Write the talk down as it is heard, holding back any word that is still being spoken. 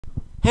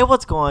Hey,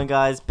 what's going on,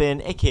 guys?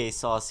 Ben, aka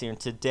Sauce here, and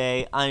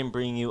today I'm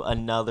bringing you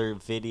another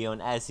video,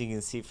 and as you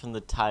can see from the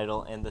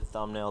title and the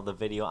thumbnail of the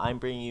video, I'm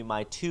bringing you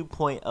my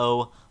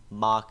 2.0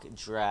 mock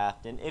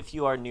draft. And if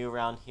you are new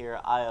around here,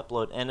 I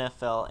upload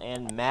NFL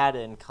and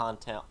Madden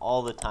content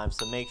all the time,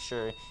 so make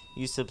sure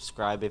you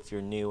subscribe if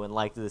you're new and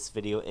like this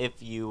video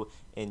if you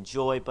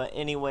enjoy. But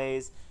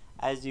anyways,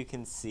 as you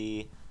can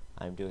see,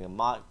 I'm doing a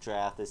mock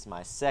draft. This is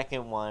my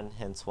second one,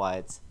 hence why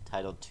it's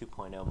titled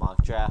 2.0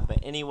 mock draft. But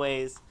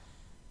anyways,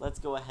 let's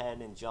go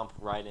ahead and jump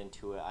right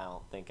into it. I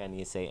don't think I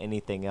need to say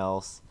anything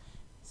else.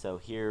 So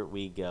here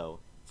we go.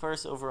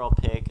 First overall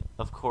pick,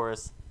 of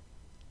course,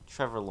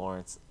 Trevor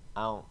Lawrence.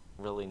 I don't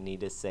really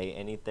need to say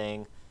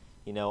anything.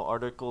 You know,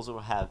 articles will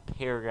have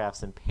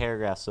paragraphs and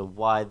paragraphs of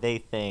why they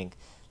think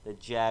the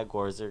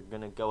Jaguars are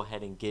going to go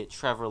ahead and get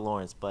Trevor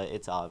Lawrence, but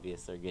it's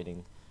obvious they're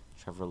getting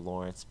Trevor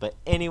Lawrence. But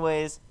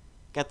anyways,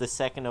 got the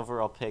second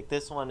overall pick.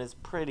 This one is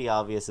pretty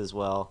obvious as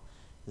well.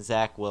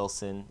 Zach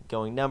Wilson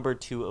going number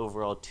 2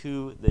 overall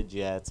to the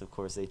Jets. Of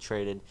course, they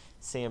traded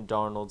Sam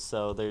Darnold,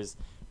 so there's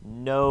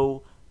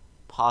no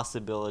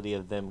possibility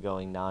of them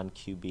going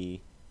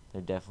non-QB.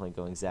 They're definitely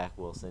going Zach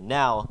Wilson.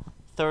 Now,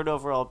 third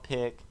overall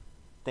pick,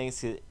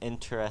 things get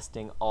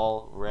interesting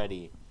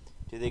already.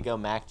 Do they go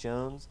Mac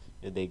Jones?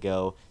 Do they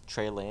go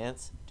Trey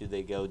Lance? Do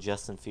they go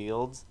Justin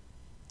Fields?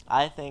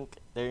 I think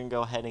they're going to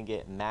go ahead and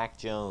get Mac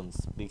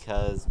Jones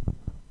because,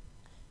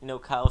 you know,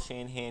 Kyle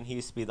Shanahan, he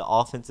used to be the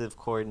offensive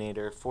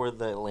coordinator for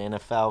the Atlanta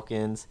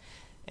Falcons.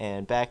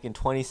 And back in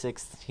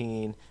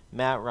 2016,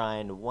 Matt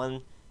Ryan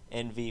won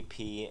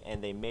MVP,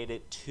 and they made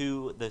it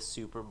to the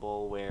Super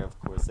Bowl where, of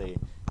course, they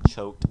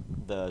choked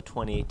the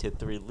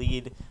 28-3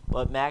 lead.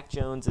 But Mac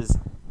Jones is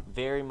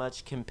very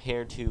much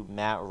compared to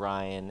Matt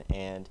Ryan,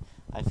 and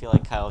I feel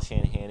like Kyle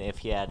Shanahan, if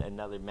he had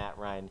another Matt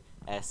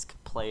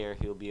Ryan-esque player,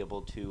 he'll be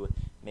able to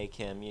make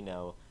him, you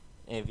know,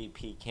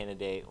 MVP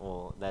candidate.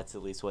 Well, that's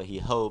at least what he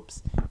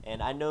hopes.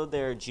 And I know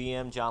their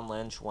GM, John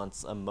Lynch,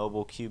 wants a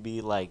mobile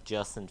QB like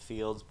Justin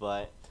Fields,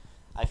 but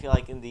I feel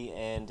like in the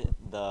end,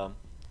 the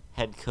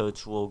head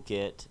coach will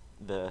get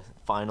the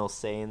final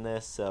say in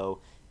this, so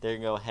they're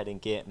going to go ahead and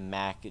get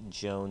Mac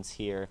Jones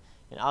here.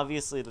 And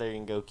obviously, they're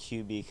going to go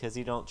QB because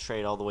you don't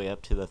trade all the way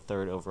up to the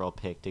third overall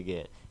pick to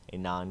get a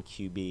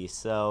non-QB.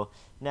 So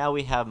now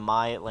we have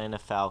my Atlanta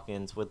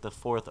Falcons with the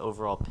fourth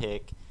overall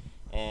pick.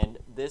 And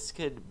this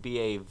could be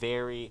a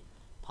very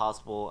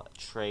possible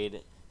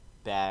trade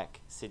back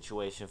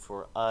situation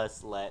for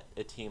us. Let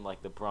a team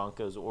like the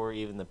Broncos or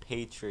even the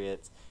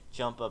Patriots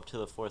jump up to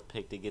the fourth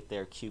pick to get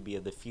their QB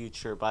of the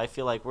future. But I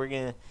feel like we're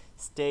going to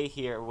stay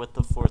here with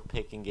the fourth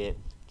pick and get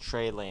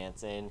Trey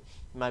Lance. And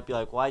you might be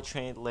like, why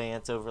Trey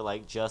Lance over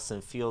like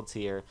Justin Fields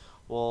here?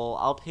 Well,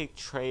 I'll pick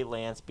Trey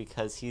Lance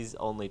because he's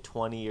only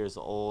 20 years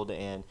old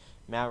and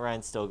Matt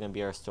Ryan's still going to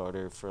be our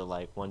starter for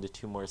like 1 to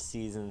 2 more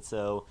seasons.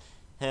 So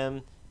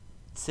him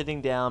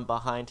sitting down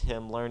behind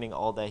him, learning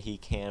all that he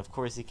can. Of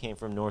course, he came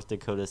from North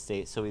Dakota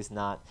State, so he's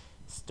not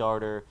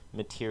starter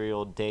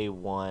material day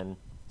one.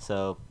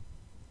 So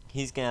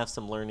he's going to have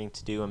some learning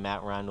to do, and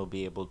Matt Ryan will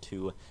be able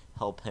to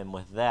help him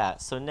with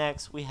that. So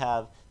next, we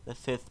have the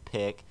fifth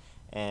pick,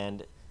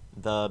 and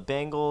the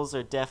Bengals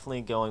are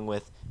definitely going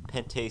with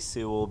Penei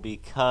Sewell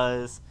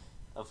because,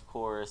 of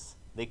course,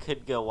 they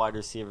could go wide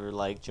receiver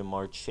like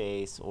Jamar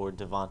Chase or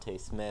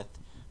Devontae Smith.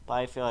 But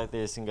I feel like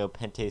they're just going to go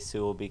Penei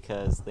Sewell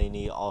because they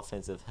need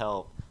offensive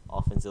help,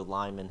 offensive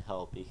lineman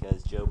help,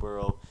 because Joe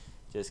Burrow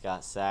just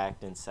got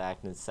sacked and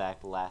sacked and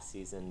sacked last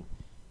season,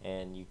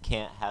 and you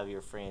can't have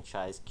your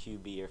franchise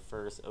QB, your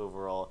first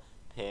overall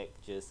pick,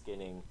 just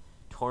getting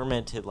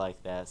tormented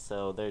like that.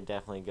 So they're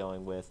definitely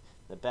going with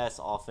the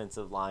best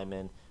offensive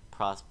lineman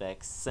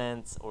prospect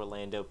since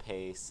Orlando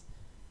Pace.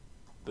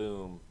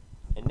 Boom.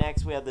 And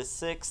next we have the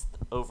sixth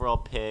overall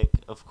pick.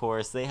 Of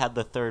course, they had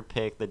the third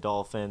pick, the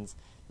Dolphins.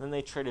 Then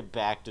they traded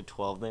back to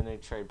 12. Then they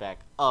traded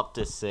back up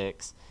to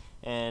 6.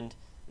 And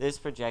this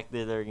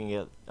projected they're going to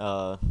get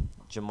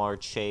Jamar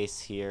Chase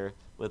here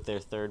with their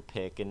third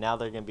pick. And now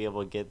they're going to be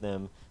able to get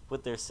them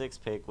with their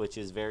sixth pick, which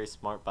is very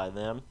smart by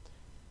them.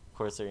 Of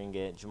course, they're going to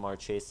get Jamar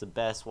Chase, the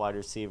best wide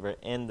receiver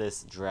in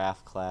this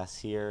draft class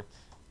here.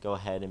 Go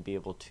ahead and be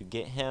able to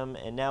get him.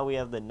 And now we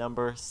have the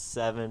number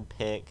 7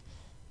 pick,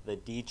 the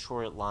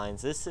Detroit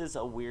Lions. This is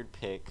a weird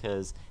pick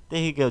because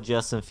they could go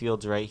Justin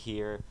Fields right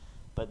here.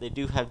 But they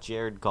do have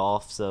Jared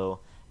Goff,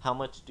 so how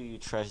much do you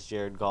trust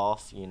Jared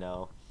Goff? You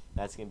know,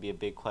 that's going to be a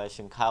big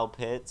question. Kyle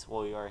Pitts,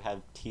 well, you already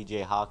have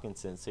TJ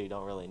Hawkinson, so you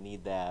don't really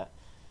need that.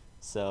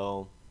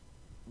 So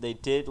they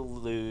did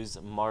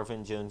lose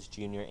Marvin Jones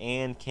Jr.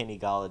 and Kenny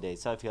Golladay,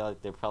 so I feel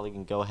like they're probably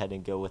going to go ahead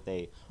and go with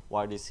a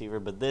wide receiver.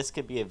 But this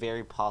could be a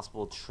very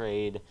possible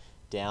trade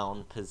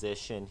down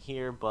position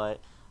here, but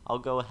I'll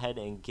go ahead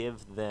and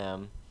give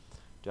them...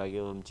 Do I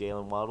give them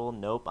Jalen Waddle?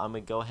 Nope. I'm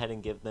going to go ahead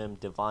and give them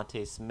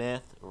Devontae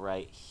Smith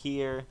right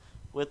here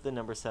with the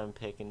number 7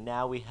 pick. And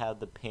now we have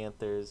the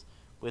Panthers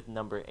with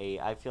number 8.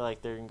 I feel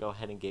like they're going to go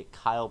ahead and get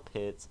Kyle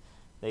Pitts.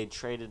 They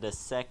traded a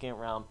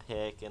second-round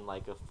pick and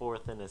like a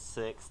 4th and a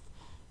 6th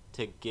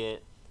to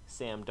get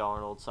Sam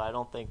Darnold, so I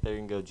don't think they're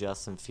going to go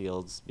Justin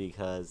Fields,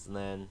 because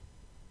then,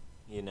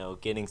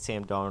 getting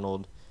Sam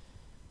Darnold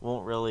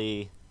won't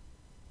really,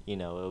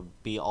 it'll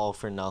be all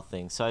for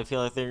nothing. So I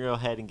feel like they're going to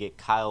go ahead and get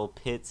Kyle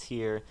Pitts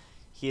here.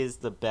 He is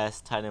the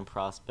best tight end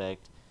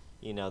prospect,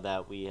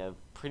 that we have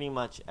pretty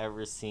much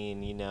ever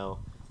seen.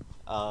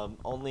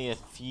 Only a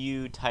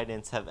few tight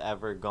ends have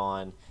ever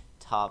gone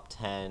top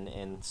 10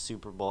 in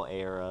Super Bowl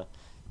era.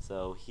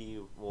 So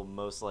he will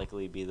most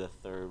likely be the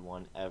third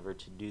one ever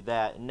to do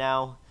that. And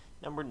now,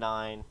 number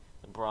 9,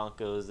 the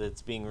Broncos.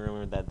 It's being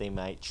rumored that they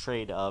might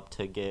trade up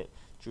to get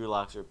Drew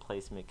Lock's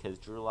replacement, because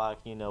Drew Lock,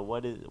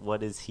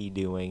 what is he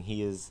doing?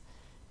 He is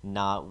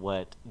not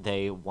what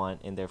they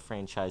want in their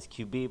franchise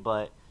QB.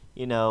 But,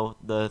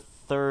 the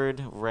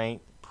third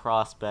ranked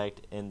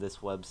prospect in this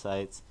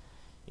website's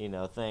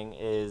thing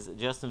is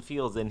Justin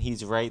Fields, and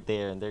he's right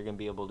there, and they're going to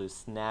be able to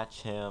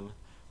snatch him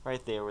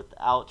right there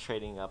without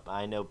trading up.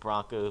 I know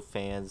Bronco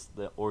fans,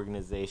 the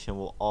organization,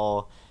 will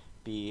all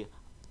be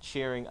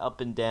cheering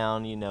up and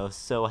down,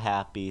 so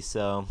happy.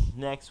 So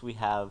next we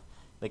have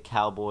the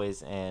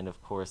Cowboys, and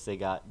of course they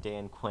got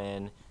Dan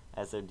Quinn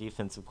as their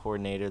defensive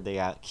coordinator. They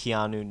got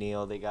Keanu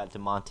Neal, they got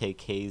DeMonte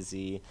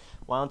Casey.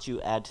 Why don't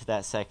you add to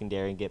that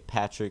secondary and get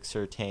Patrick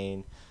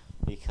Surtain,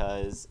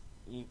 because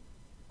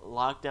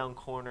lockdown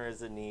corner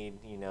is a need,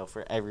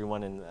 for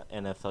everyone in the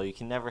NFL. You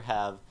can never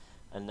have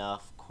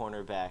enough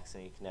cornerbacks,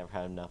 and you can never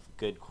have enough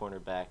good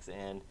cornerbacks.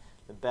 And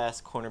the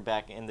best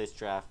cornerback in this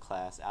draft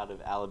class out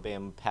of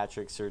Alabama,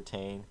 Patrick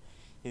Surtain,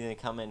 he's going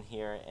to come in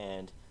here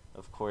and,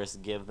 of course,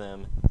 give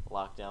them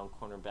lockdown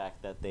cornerback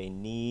that they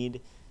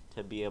need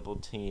to be able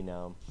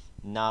to,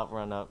 not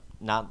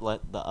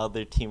let the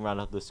other team run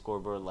up the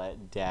scoreboard,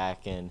 let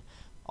Dak and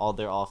all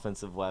their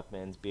offensive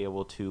weapons be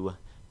able to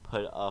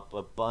put up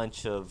a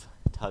bunch of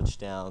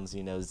touchdowns,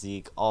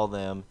 Zeke, all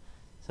them.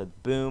 So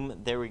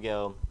boom, there we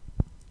go.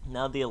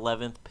 Now the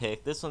 11th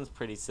pick. This one's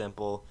pretty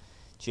simple.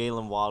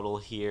 Jalen Waddle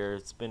here.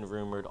 It's been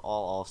rumored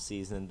all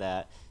offseason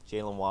that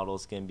Jalen Waddle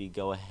is going to be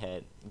going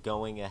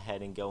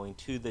ahead and going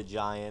to the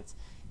Giants.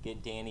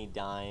 Get Danny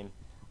Dime,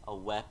 a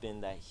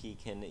weapon that he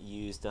can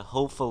use to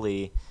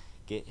hopefully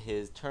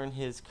turn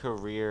his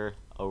career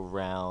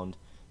around.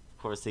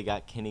 Of course, they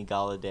got Kenny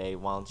Golladay.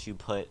 Why don't you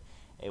put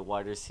a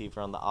wide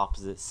receiver on the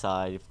opposite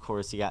side? Of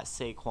course, you got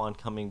Saquon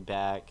coming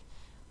back.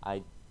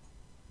 I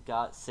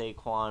got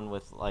Saquon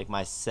with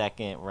my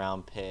second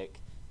round pick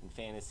in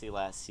fantasy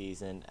last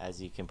season.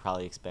 As you can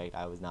probably expect,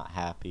 I was not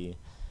happy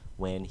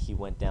when he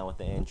went down with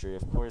the injury.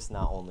 Of course,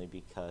 not only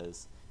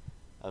because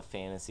of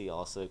fantasy,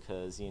 also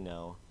because,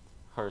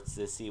 hurts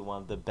to see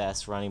one of the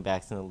best running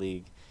backs in the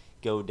league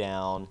go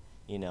down,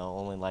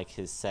 only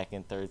his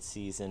second, third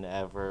season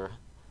ever.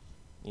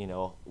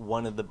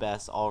 One of the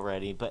best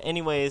already. But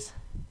anyways,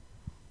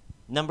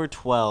 number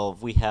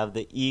 12, we have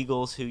the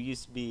Eagles, who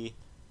used to be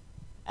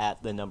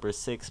at the number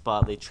 6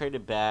 spot. They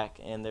traded back,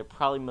 and they're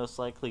probably most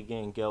likely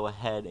going to go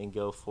ahead and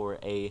go for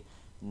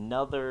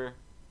another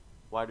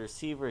wide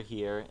receiver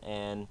here.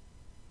 And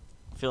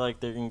I feel like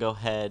they're going to go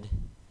ahead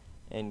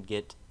and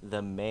get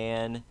the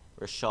man,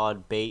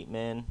 Rashad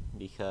Bateman,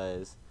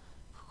 because,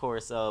 of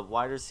course,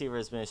 wide receiver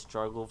has been a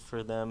struggle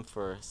for them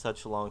for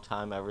such a long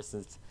time, ever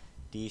since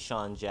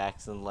Deshaun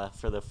Jackson left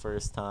for the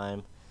first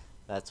time.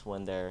 That's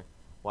when their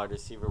wide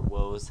receiver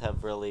woes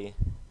have really,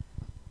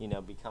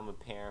 become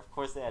apparent. Of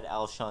course, they had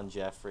Alshon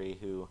Jeffrey,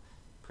 who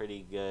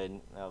pretty good.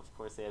 Of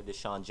course, they have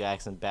Deshaun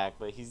Jackson back,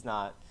 but he's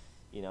not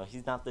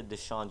the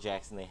Deshaun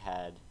Jackson they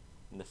had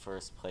in the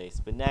first place.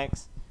 But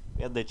next,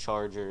 we have the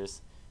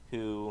Chargers,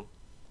 who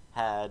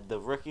had the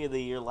Rookie of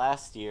the Year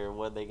last year.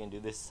 What are they going to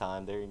do this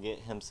time? They're going to get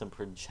him some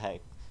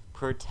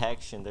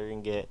protection. They're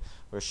going to get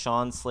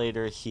Rashawn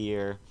Slater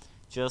here,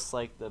 just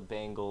like the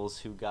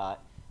Bengals, who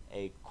got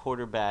a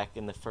quarterback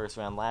in the first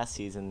round last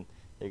season.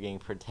 They're getting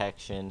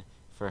protection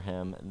for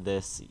him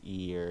this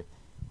year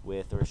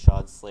with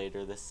Rashad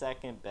Slater, the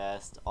second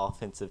best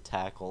offensive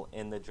tackle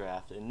in the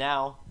draft. And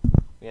now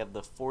we have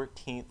the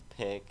 14th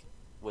pick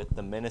with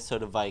the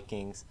Minnesota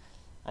Vikings.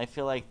 I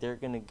feel like they're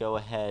going to go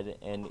ahead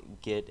and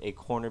get a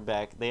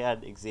cornerback. They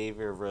had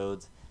Xavier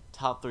Rhodes,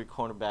 top 3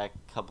 cornerback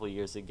a couple of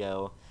years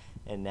ago,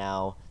 and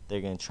now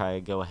they're going to try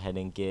to go ahead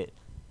and get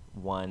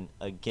one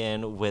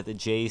again with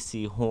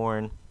J.C.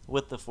 Horn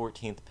with the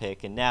 14th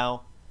pick. And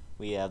now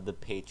we have the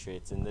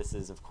Patriots, and this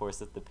is, of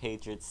course, if the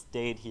Patriots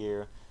stayed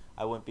here,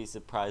 I wouldn't be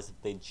surprised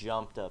if they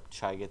jumped up to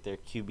try to get their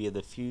QB of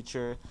the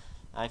future.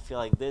 I feel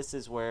like this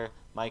is where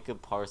Micah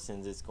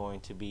Parsons is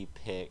going to be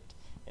picked.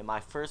 In my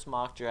first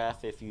mock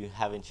draft, if you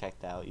haven't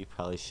checked out, you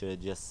probably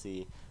should, just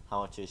see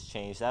how much has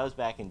changed. That was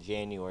back in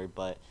January,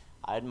 but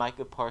I had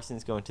Micah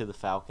Parsons going to the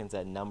Falcons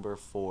at number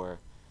 4.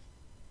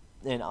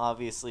 And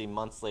obviously,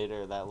 months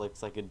later, that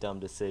looks like a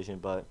dumb decision,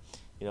 but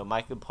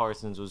Micah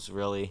Parsons was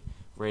really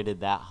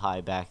rated that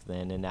high back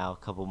then, and now a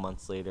couple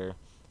months later,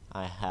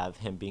 I have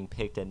him being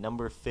picked at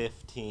number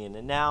 15.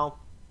 And now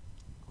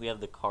we have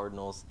the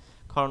Cardinals.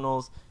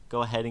 Cardinals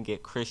go ahead and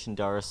get Christian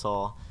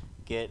Darrisaw,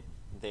 get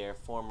their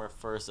former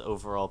first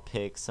overall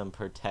pick some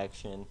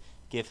protection,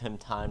 give him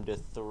time to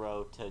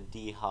throw to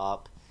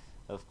D-Hop.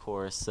 of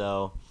course.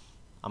 So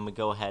I'm going to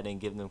go ahead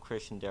and give them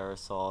Christian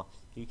Darrisaw.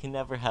 You can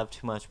never have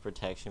too much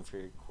protection for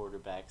your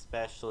quarterback,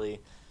 especially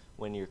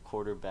when your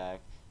quarterback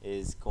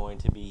is going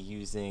to be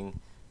using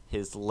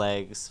his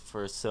legs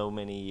for so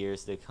many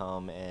years to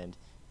come, and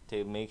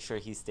to make sure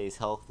he stays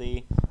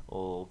healthy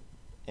will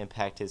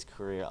impact his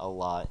career a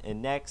lot.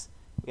 And next,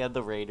 we have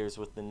the Raiders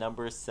with the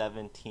number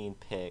 17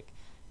 pick.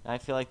 And I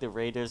feel like the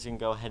Raiders can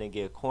go ahead and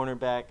get a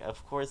cornerback.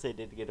 Of course, they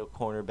did get a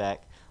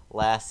cornerback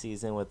last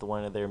season with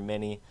one of their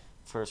many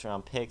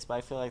first-round picks, but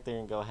I feel like they're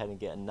going to go ahead and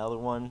get another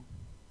one.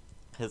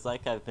 Because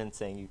like I've been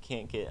saying, you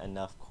can't get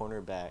enough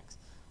cornerbacks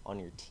on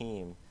your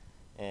team.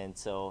 And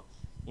so,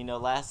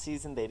 last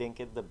season they didn't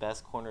get the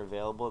best corner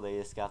available. They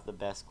just got the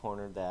best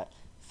corner that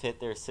fit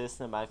their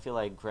system. I feel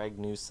like Greg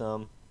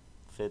Newsome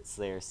fits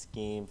their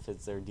scheme,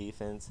 fits their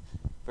defense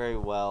very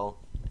well.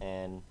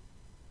 And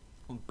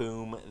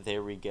boom,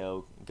 there we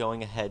go.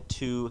 Going ahead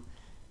to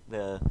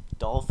the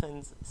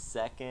Dolphins'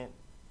 second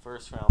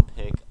first-round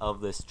pick of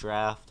this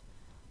draft.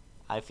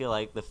 I feel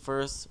like the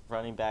first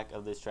running back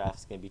of this draft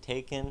is going to be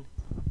taken.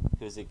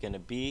 Who's it going to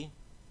be?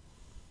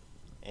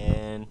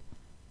 And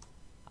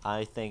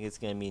I think it's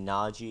going to be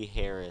Najee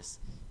Harris.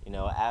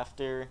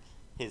 After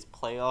his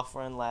playoff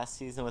run last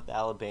season with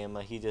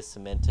Alabama, he just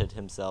cemented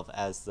himself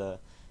as the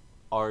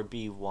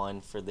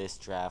RB1 for this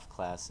draft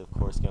class. Of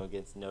course, going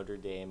against Notre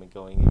Dame and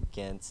going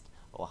against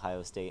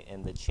Ohio State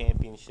in the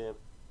championship.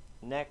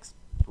 Next,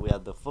 we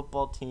have the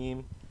football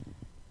team.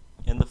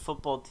 And the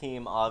football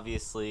team,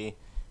 obviously,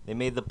 they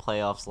made the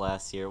playoffs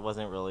last year. It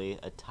wasn't really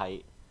a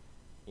tight,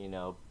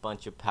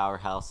 bunch of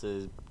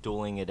powerhouses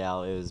dueling it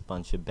out. It was a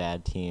bunch of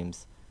bad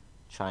teams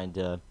trying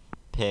to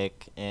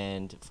pick.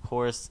 And, of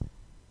course,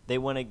 they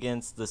went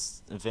against the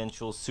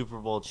eventual Super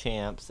Bowl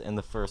champs in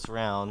the first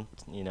round,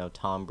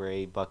 Tom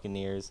Brady,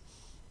 Buccaneers.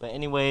 But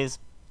anyways,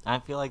 I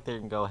feel like they're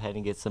going to go ahead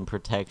and get some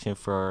protection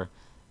for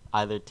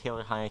either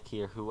Taylor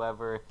Heinicke or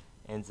whoever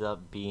ends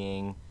up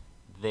being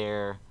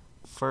their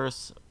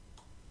first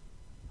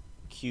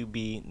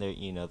QB,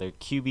 their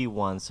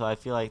QB1. So I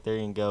feel like they're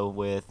going to go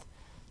with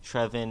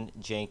Trevin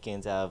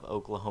Jenkins out of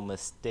Oklahoma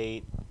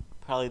State,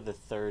 probably the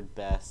third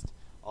best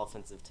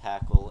offensive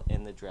tackle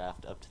in the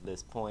draft up to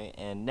this point.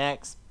 And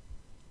next,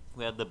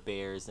 we have the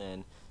Bears,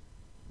 and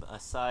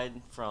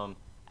aside from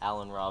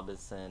Allen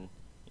Robinson,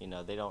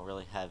 they don't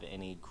really have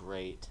any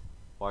great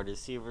wide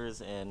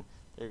receivers, and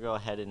they're going to go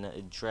ahead and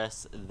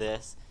address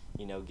this,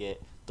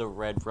 get the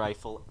Red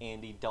Rifle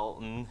Andy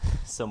Dalton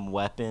some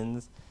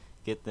weapons,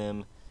 get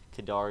them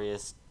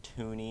Kadarius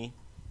Toney.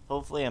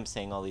 Hopefully I'm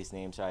saying all these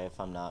names right. If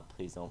I'm not,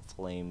 please don't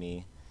flame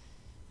me.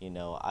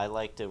 I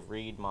like to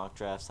read mock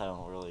drafts. I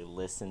don't really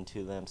listen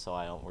to them, so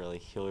I don't really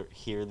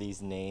hear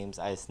these names.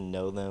 I just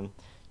know them.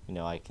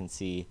 I can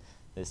see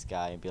this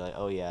guy and be like,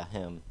 oh yeah,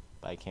 him.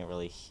 But I can't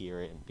really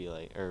hear it and be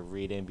like, or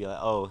read it and be like,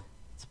 oh,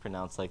 it's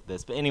pronounced like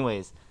this. But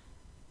anyways,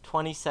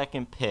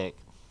 22nd pick,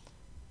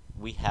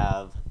 we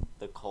have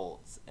the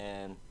Colts.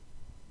 And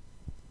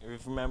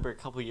if you remember a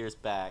couple years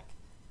back,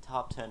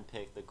 top 10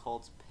 pick, the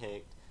Colts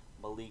picked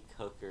Malik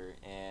Hooker,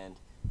 and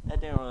that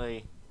didn't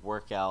really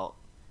work out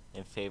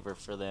in favor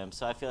for them.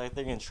 So I feel like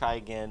they're going to try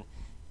again,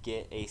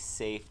 get a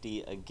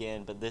safety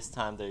again, but this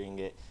time they're going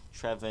to get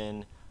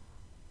Trevin,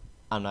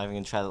 I'm not even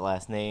going to try the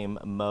last name,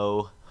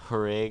 Mo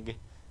Hurrig,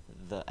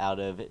 out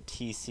of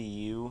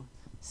TCU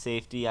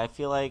safety. I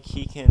feel like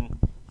he's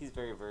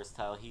very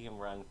versatile. He can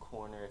run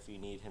corner if you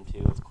need him to,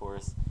 of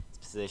course. It's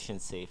position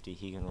safety.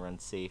 He can run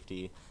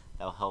safety.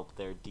 That'll help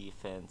their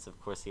defense. Of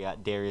course, you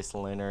got Darius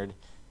Leonard.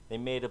 They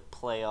made a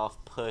playoff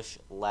push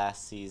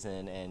last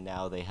season, and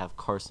now they have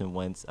Carson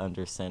Wentz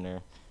under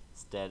center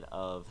instead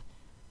of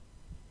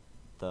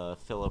the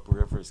Phillip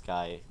Rivers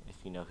guy, if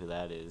you know who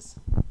that is.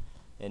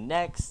 And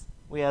next,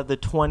 we have the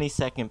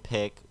 22nd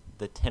pick,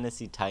 the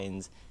Tennessee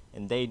Titans,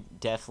 and they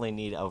definitely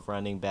need a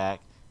running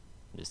back.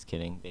 I'm just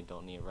kidding. They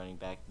don't need a running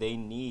back. They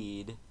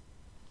need,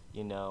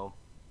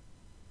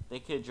 they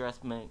could address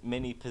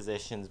many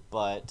positions,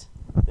 but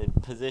the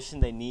position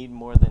they need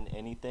more than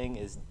anything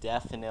is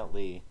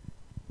definitely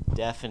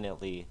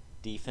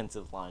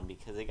defensive line,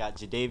 because they got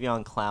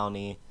Jadeveon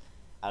Clowney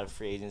out of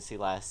free agency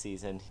last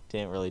season.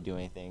 Didn't really do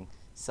anything.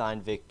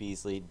 Signed Vic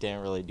Beasley.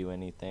 Didn't really do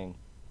anything.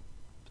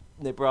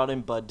 They brought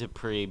in Bud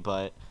Dupree,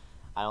 but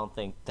I don't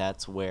think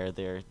that's where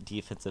their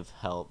defensive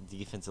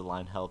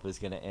line help is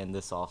going to end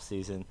this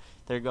offseason.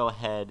 They're going to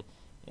go ahead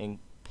and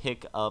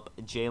pick up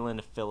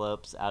Jalen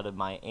Phillips out of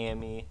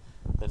Miami,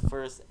 the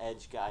first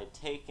edge guy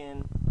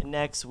taken. And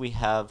next we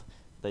have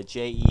the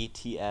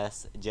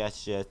Jets.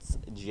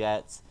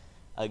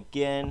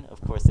 Again,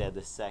 of course, they had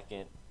the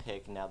second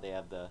pick. Now they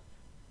have the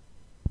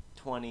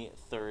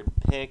 23rd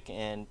pick,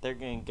 and they're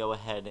going to go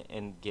ahead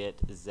and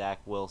get Zach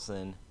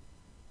Wilson,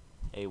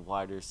 a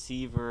wide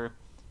receiver.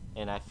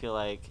 And I feel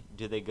like,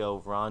 do they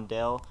go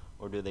Rondell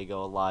or do they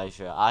go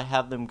Elijah? I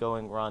have them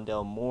going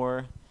Rondell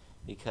more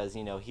because,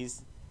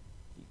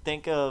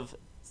 think of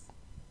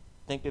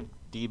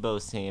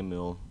Deebo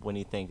Samuel when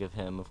you think of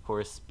him. Of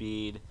course,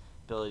 speed,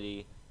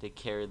 ability to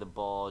carry the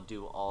ball,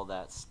 do all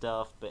that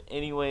stuff. But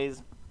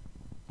anyways,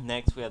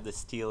 Next, we have the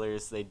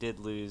Steelers. They did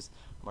lose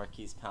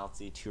Marquise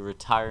Pouncey to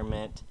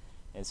retirement,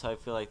 and so I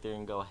feel like they're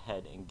going to go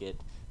ahead and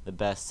get the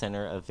best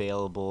center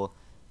available.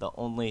 The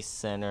only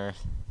center,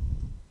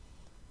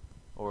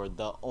 or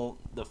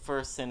the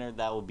first center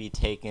that will be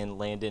taken,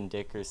 Landon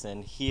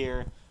Dickerson,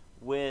 here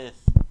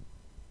with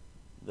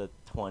the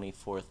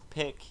 24th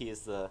pick. He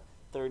is the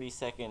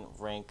 32nd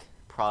ranked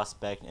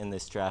prospect in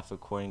this draft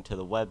according to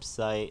the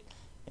website.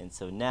 And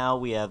so now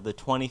we have the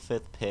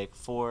 25th pick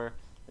for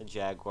the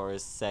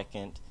Jaguars,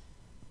 second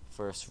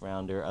first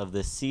rounder of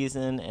the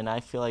season, and I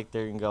feel like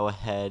they're going to go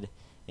ahead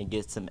and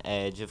get some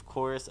edge. Of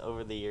course,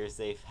 over the years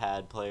they've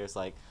had players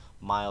like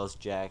Miles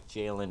Jack,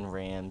 Jalen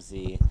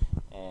Ramsey,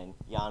 and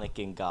Yannick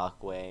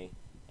Ngakoue,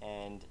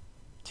 and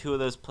two of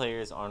those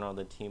players aren't on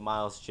the team.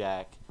 Miles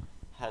Jack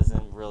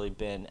hasn't really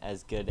been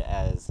as good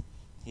as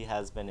he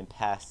has been in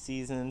past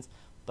seasons,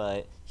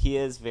 but he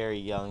is very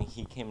young.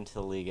 He came into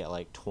the league at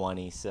like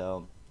 20,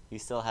 so he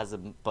still has a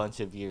bunch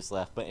of years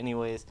left. But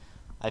anyways,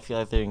 I feel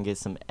like they're going to get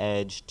some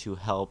edge to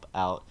help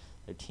out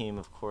their team.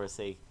 Of course,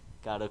 they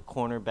got a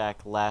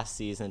cornerback last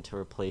season to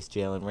replace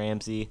Jalen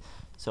Ramsey,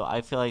 so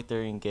I feel like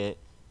they're going to get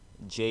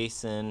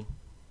Jason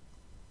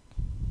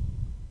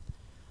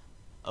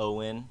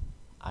Owen.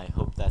 I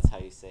hope that's how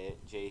you say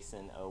it.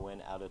 Jason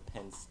Owen out of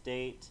Penn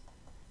State.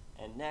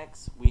 And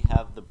next, we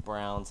have the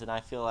Browns, and I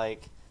feel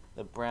like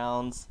the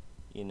Browns,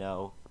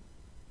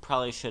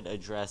 probably should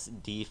address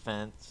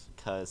defense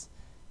because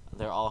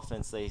their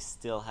offense, they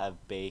still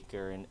have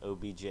Baker and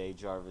OBJ,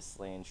 Jarvis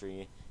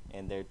Landry,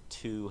 and their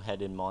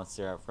two-headed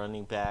monster at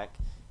running back.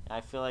 And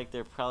I feel like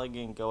they're probably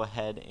going to go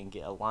ahead and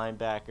get a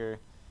linebacker.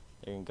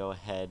 They're going to go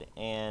ahead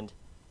and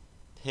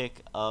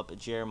pick up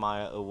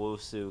Jeremiah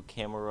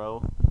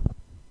Owusu-Kamara.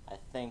 I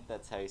think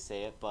that's how you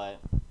say it, but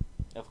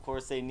of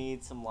course they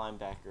need some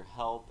linebacker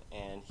help,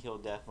 and he'll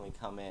definitely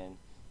come in.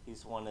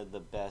 He's one of the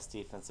best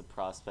defensive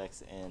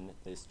prospects in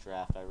this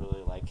draft. I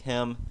really like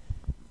him.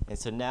 And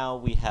so now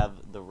we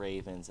have the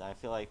Ravens. I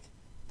feel like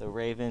the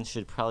Ravens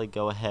should probably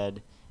go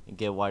ahead and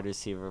get a wide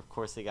receiver. Of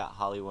course, they got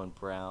Hollywood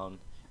Brown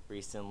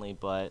recently,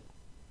 but,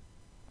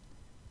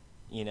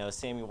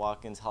 Sammy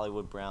Watkins,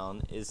 Hollywood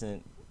Brown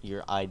isn't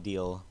your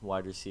ideal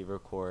wide receiver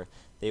core.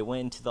 They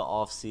went into the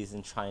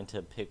offseason trying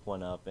to pick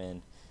one up,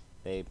 and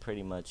they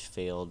pretty much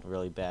failed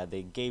really bad.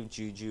 They gave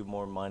Juju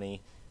more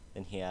money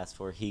than he asked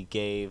for. He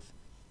gave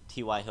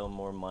T.Y. Hill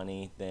more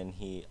money than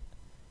he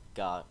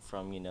got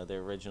from their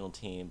original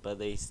team, but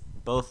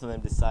both of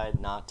them decided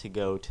not to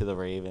go to the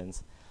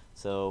Ravens.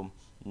 So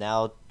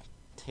now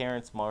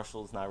Terrence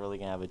Marshall's not really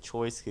gonna have a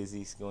choice because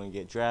he's going to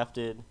get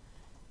drafted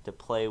to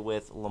play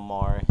with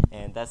Lamar,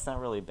 and that's not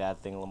really a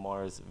bad thing.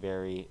 Lamar is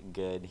very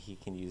good. He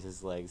can use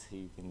his legs,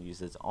 he can use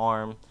his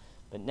arm.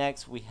 But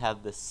next we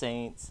have the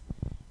Saints,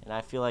 and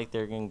I feel like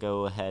they're gonna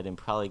go ahead and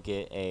probably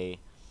get a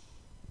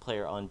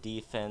player on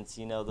defense.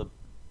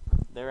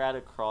 They're at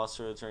a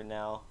crossroads right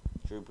now.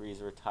 Drew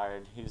Brees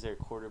retired. Who's their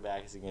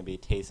quarterback? Is it going to be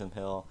Taysom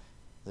Hill?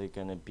 Is it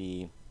going to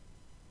be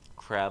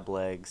Crab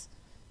Legs?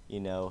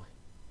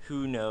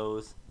 Who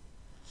knows?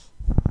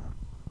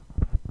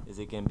 Is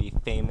it going to be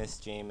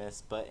Famous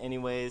Jameis? But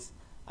anyways,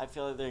 I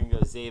feel like they're going to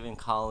go Zaven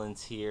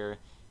Collins here.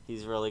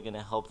 He's really going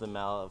to help them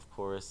out, of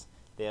course.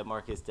 They have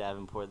Marcus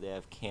Davenport. They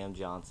have Cam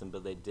Johnson,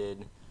 but they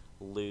did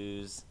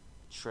lose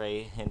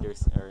Trey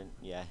Hendrickson.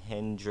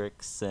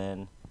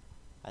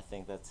 I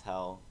think that's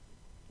how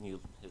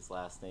his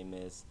last name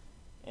is,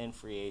 in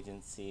free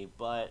agency.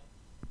 But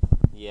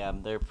yeah,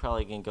 they're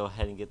probably going to go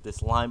ahead and get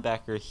this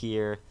linebacker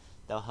here.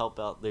 They'll help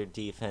out their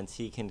defense.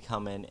 He can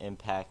come in,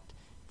 impact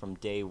from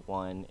day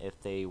one if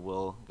they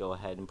will go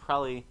ahead and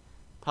probably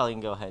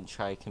can go ahead and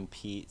try to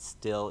compete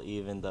still,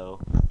 even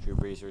though Drew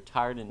Brees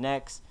retired. And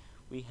next,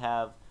 we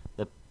have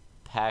the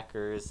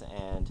Packers,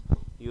 and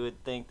you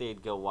would think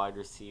they'd go wide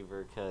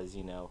receiver because,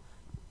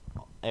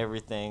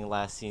 everything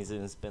last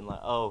season has been like,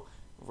 oh,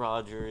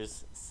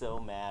 Rodgers so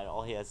mad.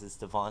 All he has is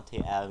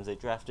Devontae Adams. They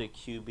drafted a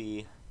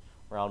QB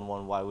round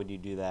 1. Why would you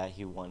do that?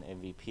 He won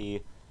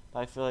MVP.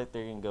 But I feel like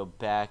they're going to go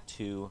back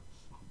to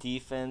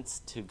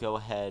defense to go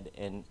ahead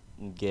and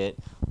get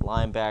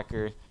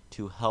linebacker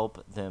to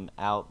help them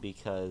out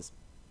because,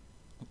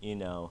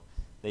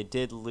 they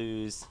did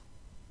lose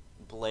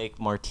Blake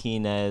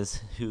Martinez,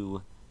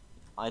 who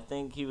I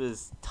think he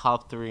was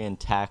top 3 in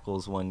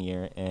tackles one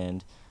year.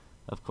 And,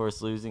 of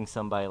course, losing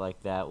somebody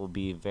like that will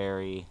be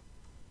very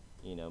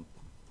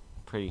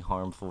pretty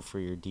harmful for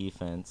your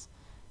defense.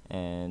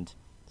 And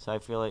so I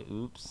feel like they're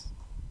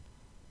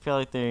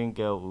going to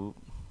go,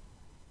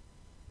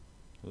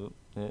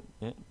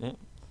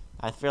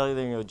 I feel like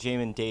they're going to go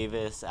Jamin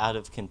Davis out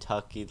of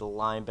Kentucky, the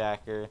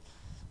linebacker.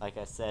 Like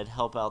I said,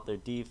 help out their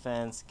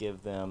defense,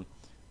 give them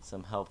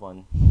some help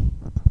on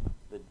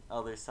the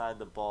other side of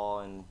the ball,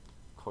 and,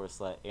 of course,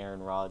 let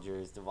Aaron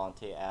Rodgers,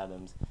 Devontae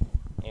Adams,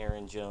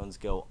 Aaron Jones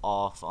go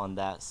off on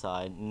that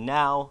side.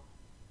 Now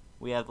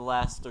we have the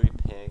last 3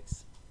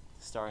 picks,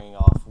 starting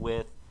off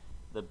with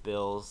the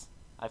Bills.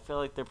 I feel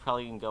like they're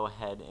probably going to go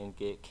ahead and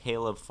get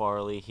Caleb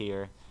Farley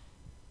here,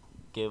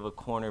 give a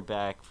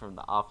cornerback from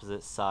the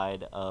opposite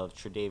side of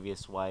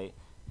Tre'Davious White,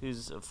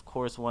 who's of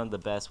course one of the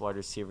best wide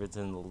receivers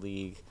in the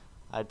league.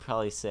 I'd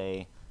probably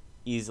say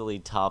easily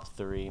top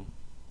 3.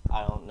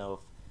 I don't know if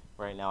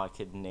right now I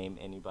could name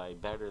anybody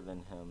better than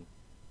him.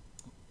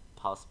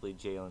 Possibly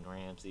Jalen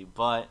Ramsey,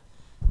 but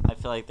I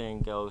feel like they're going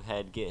to go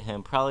ahead get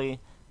him. Probably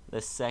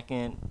the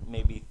second,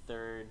 maybe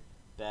third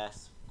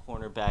best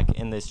cornerback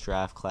in this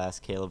draft class.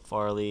 Caleb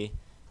Farley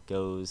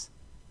goes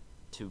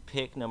to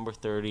pick number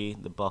 30,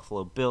 the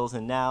Buffalo Bills.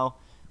 And now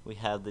we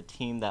have the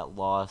team that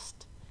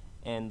lost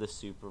in the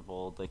Super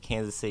Bowl, the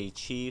Kansas City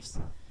Chiefs.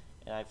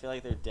 And I feel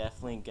like they're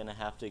definitely going to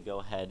have to go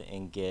ahead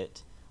and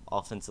get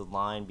offensive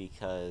line,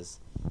 because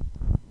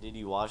did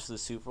you watch the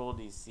Super Bowl?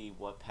 Did you see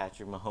what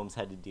Patrick Mahomes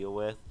had to deal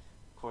with?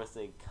 Of course,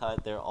 they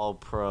cut their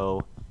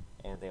all-pro,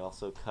 and they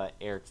also cut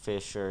Eric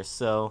Fisher.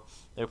 So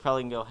they're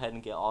probably going to go ahead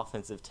and get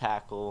offensive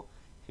tackle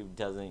who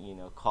doesn't,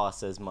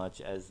 cost as much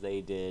as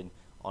they did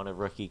on a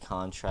rookie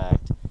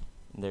contract.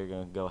 And they're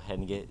going to go ahead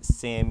and get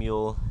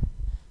Samuel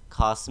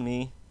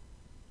Cosmi.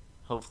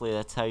 Hopefully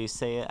that's how you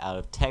say it, out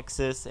of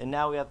Texas. And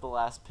now we have the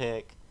last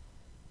pick,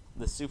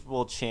 the Super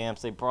Bowl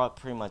champs. They brought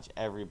pretty much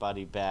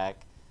everybody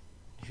back.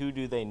 Who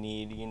do they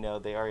need?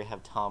 They already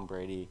have Tom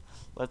Brady.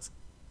 Let's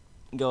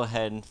go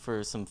ahead and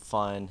for some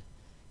fun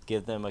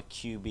give them a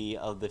QB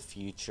of the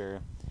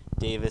future.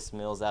 Davis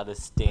Mills out of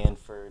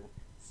Stanford.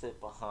 Sit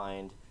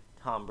behind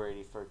Tom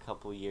Brady for a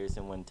couple years,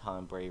 and when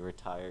Tom Brady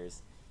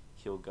retires,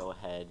 he'll go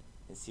ahead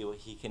and see what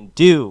he can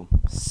do.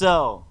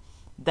 So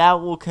that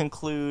will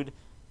conclude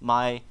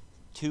my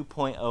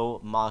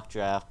 2.0 mock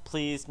draft.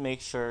 Please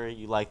make sure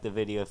you like the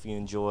video if you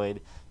enjoyed.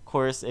 Of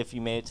course, if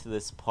you made it to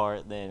this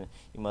part, then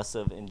you must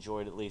have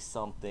enjoyed at least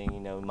something.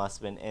 You must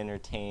have been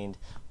entertained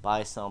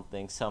by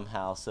something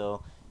somehow.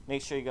 So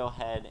make sure you go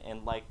ahead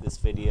and like this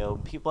video.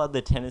 People have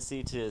the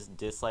tendency to just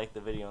dislike the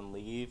video and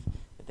leave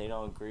if they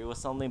don't agree with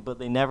something, but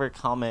they never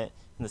comment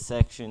in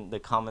the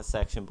comment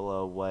section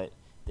below what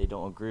they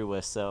don't agree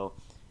with. So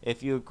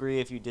if you agree,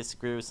 if you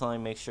disagree with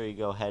something, make sure you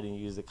go ahead and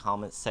use the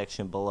comment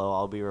section below.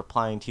 I'll be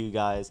replying to you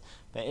guys.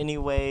 But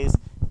anyways,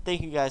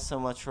 thank you guys so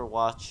much for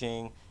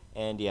watching,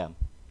 and yeah,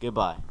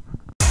 goodbye.